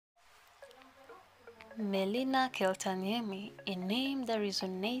Melina Keltaniemi, a name that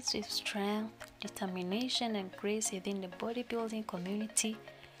resonates with strength, determination, and grace within the bodybuilding community,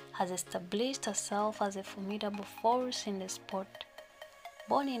 has established herself as a formidable force in the sport.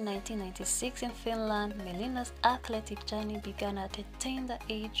 Born in 1996 in Finland, Melina's athletic journey began at a tender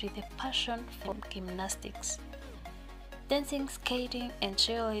age with a passion for gymnastics. Dancing, skating, and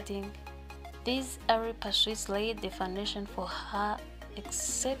cheerleading, these early pursuits laid the foundation for her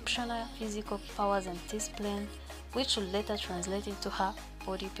exceptional physical powers and discipline, which would later translate into her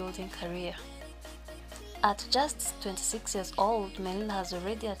bodybuilding career. At just 26 years old, Melina has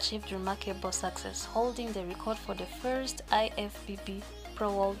already achieved remarkable success, holding the record for the first IFBB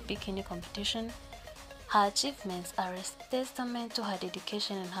Pro World Bikini competition. Her achievements are a testament to her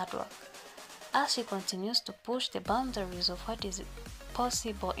dedication and hard work, as she continues to push the boundaries of what is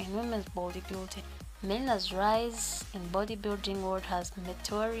possible in women's bodybuilding. Melina's rise in bodybuilding world has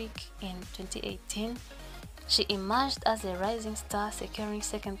meteoric. In 2018, she emerged as a rising star, securing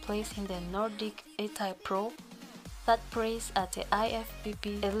second place in the Nordic A-Type Pro, third place at the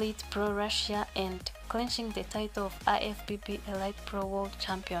IFBB Elite Pro Russia, and clinching the title of IFBB Elite Pro World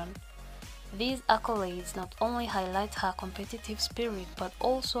Champion. These accolades not only highlight her competitive spirit but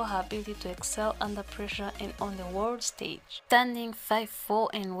also her ability to excel under pressure and on the world stage. Standing 5'4"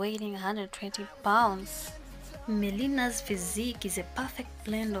 and weighing 120 pounds, Melina's physique is a perfect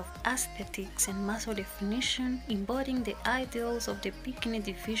blend of aesthetics and muscle definition, embodying the ideals of the bikini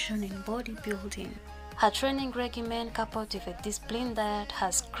division in bodybuilding. Her training regimen, coupled with a disciplined diet,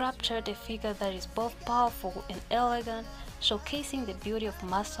 has sculptured a figure that is both powerful and elegant, showcasing the beauty of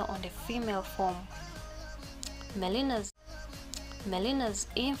muscle on the female form. Melina's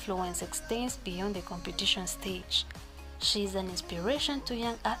influence extends beyond the competition stage. She is an inspiration to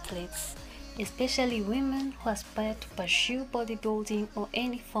young athletes, especially women who aspire to pursue bodybuilding or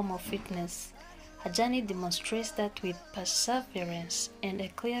any form of fitness. Her journey demonstrates that with perseverance and a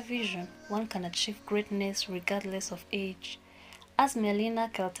clear vision, one can achieve greatness regardless of age. As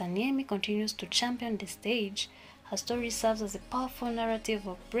Melina Keltaniemi continues to champion the stage, her story serves as a powerful narrative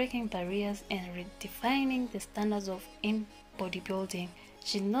of breaking barriers and redefining the standards in bodybuilding.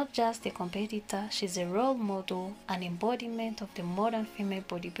 She's not just a competitor, she's a role model, an embodiment of the modern female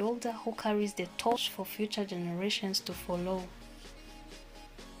bodybuilder who carries the torch for future generations to follow.